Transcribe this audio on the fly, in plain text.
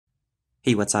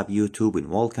Hey, what's up YouTube,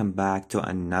 and welcome back to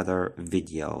another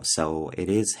video. So it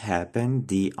is happened,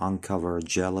 the Unc0ver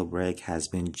Jailbreak has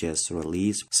been just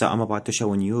released. So I'm about to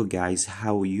show you guys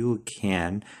how you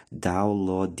can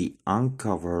download the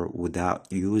Unc0ver without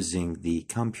using the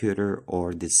computer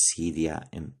or the Cydia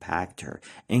impactor,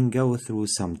 and go through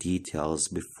some details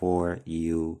before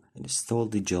you install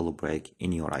the jailbreak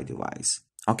in your iDevice.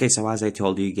 Okay, so as I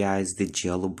told you guys, the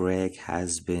jailbreak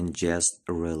has been just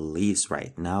released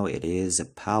right now. It is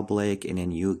public, and then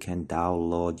you can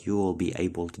download, you will be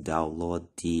able to download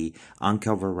the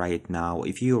Unc0ver right now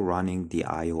if you're running the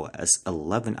iOS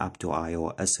 11 up to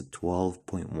iOS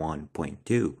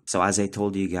 12.1.2. So as I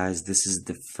told you guys, this is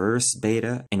the first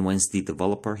beta, and once the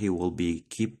developer, he will be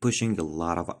keep pushing a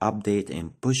lot of update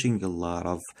and pushing a lot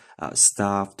of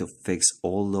stuff to fix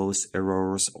all those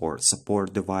errors or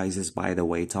support devices. By the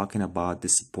way, talking about the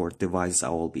support device, I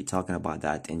will be talking about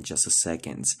that in just a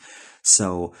second.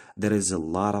 So there is a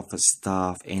lot of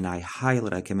stuff, and I highly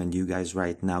recommend you guys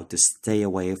right now to stay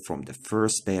away from the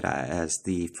first beta, as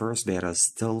the first beta is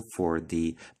still for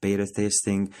the beta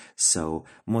testing. So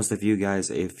most of you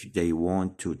guys, if they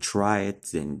want to try it,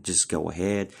 then just go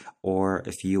ahead, or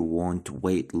if you want to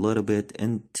wait a little bit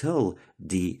until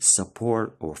the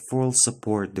support or full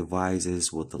support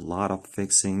devices with a lot of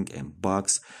fixing and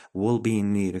bugs will be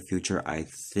in the near future, I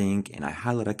think, and I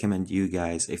highly recommend you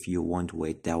guys, if you want to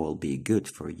wait, that will be good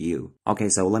for you. Okay,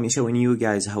 so let me show you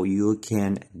guys how you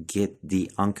can get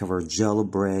the Unc0ver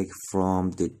jailbreak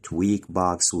from the tweak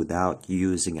box without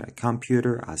using a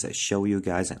computer, as I show you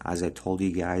guys and as I told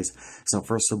you guys. So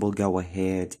first of all, go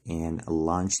ahead and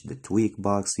launch the tweak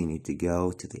box. You need to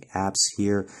go to the apps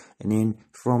here, and then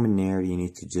from there you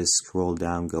need to just scroll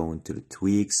down, go into the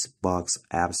tweaks box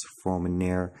apps from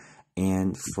there,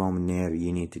 and from there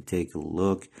you need to take a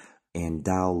look and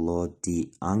download the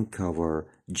Unc0ver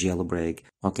jailbreak.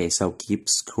 Okay, so keep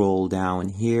scroll down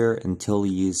here until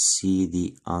you see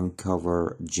the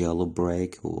Unc0ver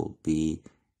jailbreak. Will be,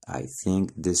 I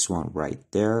think, this one right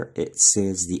there. It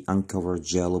says the Unc0ver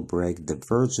jailbreak, the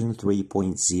version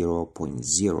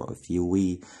 3.0.0. If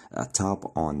we tap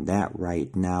on that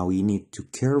right now, you need to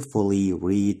carefully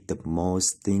read the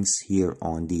most things here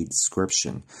on the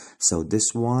description. So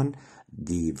this one,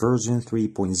 the version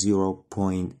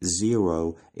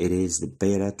 3.0.0, it is the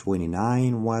beta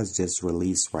 29, was just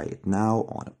released right now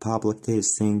on a public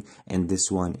testing, and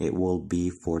this one, it will be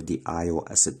for the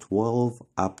iOS 12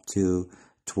 up to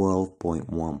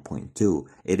 12.1.2.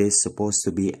 It is supposed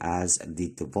to be, as the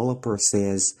developer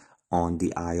says, on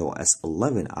the iOS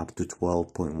 11 up to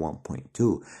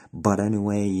 12.1.2. But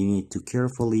anyway, you need to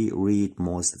carefully read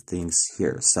most things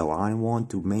here. So I want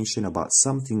to mention about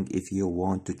something. If you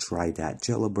want to try that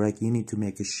jailbreak, you need to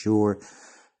make sure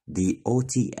the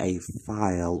OTA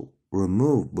file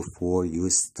removed before you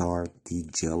start the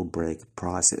jailbreak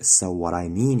process. So what I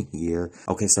mean here,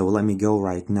 okay, so let me go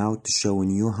right now to showing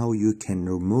you how you can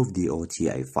remove the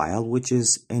OTA file, which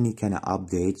is any kind of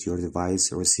update your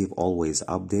device receive always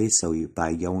updates. So you,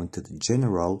 by going to the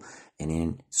general and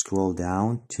then scroll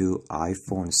down to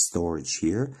iPhone storage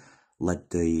here, let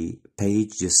the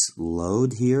page just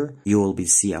load here. You will be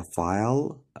see a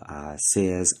file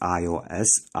says iOS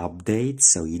update,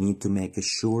 so you need to make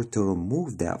sure to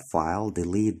remove that file,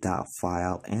 delete that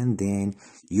file, and then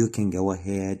you can go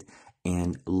ahead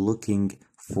and looking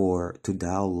for to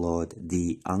download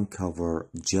the Unc0ver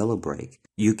jailbreak.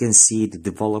 You can see the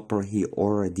developer, he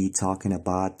already talking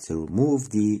about to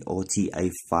remove the OTA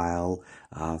file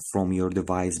from your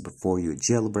device before you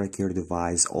jailbreak your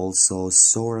device. Also,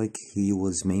 Sorek, he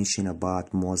was mentioning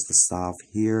about most stuff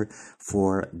here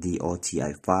for the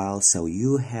OTA file. So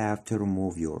you have to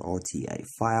remove your OTA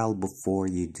file before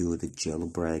you do the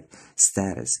jailbreak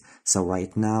status. So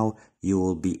right now, you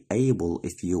will be able,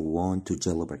 if you want to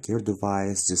jailbreak your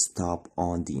device, just tap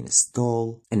on the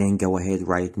install, and then go ahead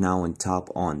right now and tap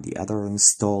on the other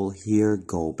install here.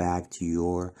 Go back to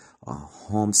your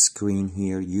home screen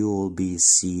here. You will be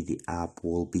see the app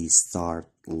will be start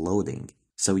loading.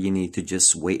 So you need to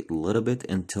just wait a little bit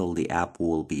until the app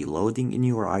will be loading in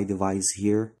your iDevice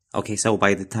here. Okay, so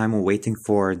by the time we're waiting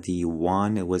for the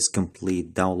one, it was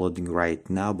complete downloading right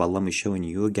now, but let me show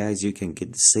you guys, you can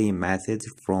get the same method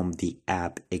from the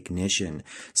app ignition.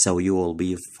 So you will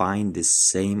be find the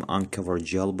same Unc0ver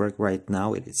jailbreak right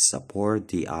now. It is support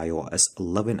the iOS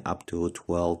 11 up to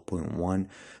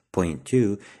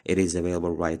 12.1.2. It is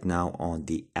available right now on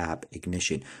the app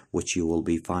ignition, which you will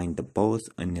be find the both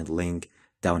in the link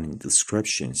down in the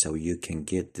description so you can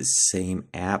get the same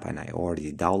app, and I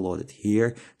already downloaded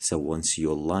here. So once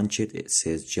you launch it, it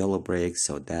says jailbreak,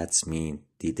 so that's mean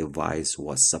the device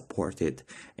was supported,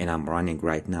 and I'm running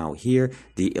right now here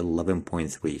the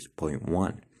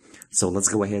 11.3.1. So let's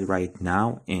go ahead right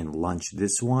now and launch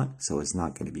this one. So it's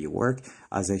not going to be work.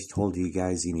 As I told you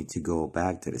guys, you need to go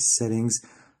back to the settings.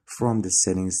 From the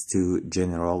settings to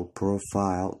general,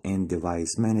 profile, and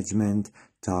device management,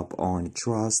 tap on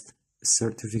trust,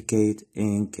 certificate,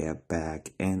 and get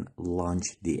back and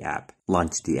launch the app.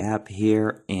 Launch the app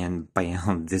here, and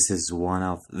bam, this is one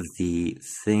of the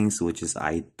things which is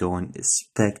I don't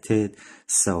expect it.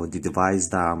 So the device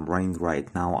that I'm running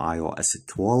right now, iOS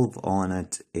 12 on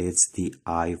it, it's the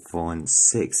iPhone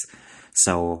 6.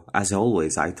 So as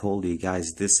always, I told you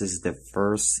guys this is the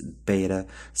first beta,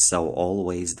 so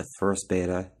always the first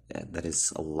beta, that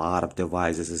is a lot of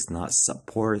devices is not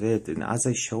supported. And as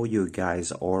I show you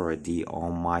guys already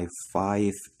on my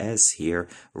 5S here,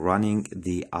 running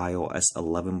the iOS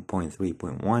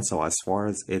 11.3.1, so as far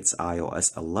as it's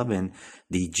iOS 11,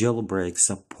 the jailbreak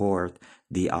support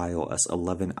the iOS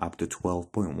 11 up to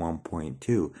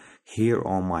 12.1.2. Here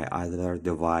on my other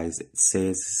device, it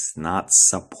says it's not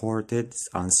supported, it's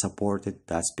unsupported.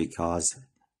 That's because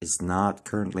it's not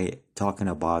currently talking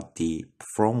about the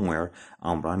firmware.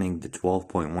 I'm running the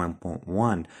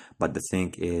 12.1.1, but the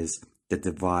thing is, the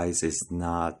device is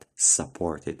not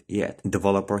supported yet.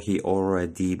 Developer, he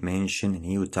already mentioned, and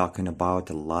he was talking about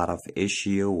a lot of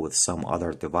issue with some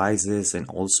other devices, and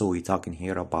also we talking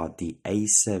here about the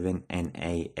A7 and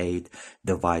A8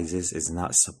 devices is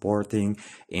not supporting,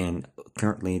 and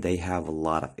currently they have a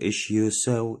lot of issues.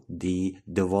 So the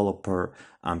developer,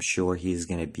 I'm sure he's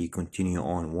gonna be continue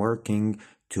on working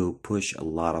to push a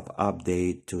lot of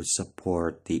update to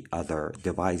support the other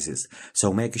devices.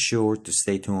 So make sure to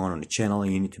stay tuned on the channel.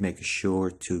 You need to make sure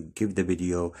to give the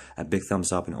video a big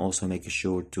thumbs up, and also make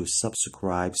sure to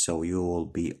subscribe so you will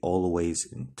be always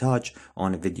in touch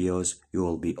on the videos. You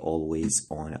will be always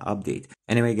on update.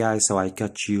 Anyway guys, so I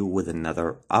catch you with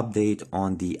another update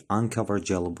on the Unc0ver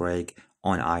Jailbreak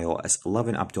on iOS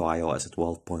 11 up to iOS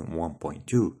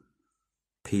 12.1.2.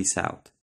 Peace out.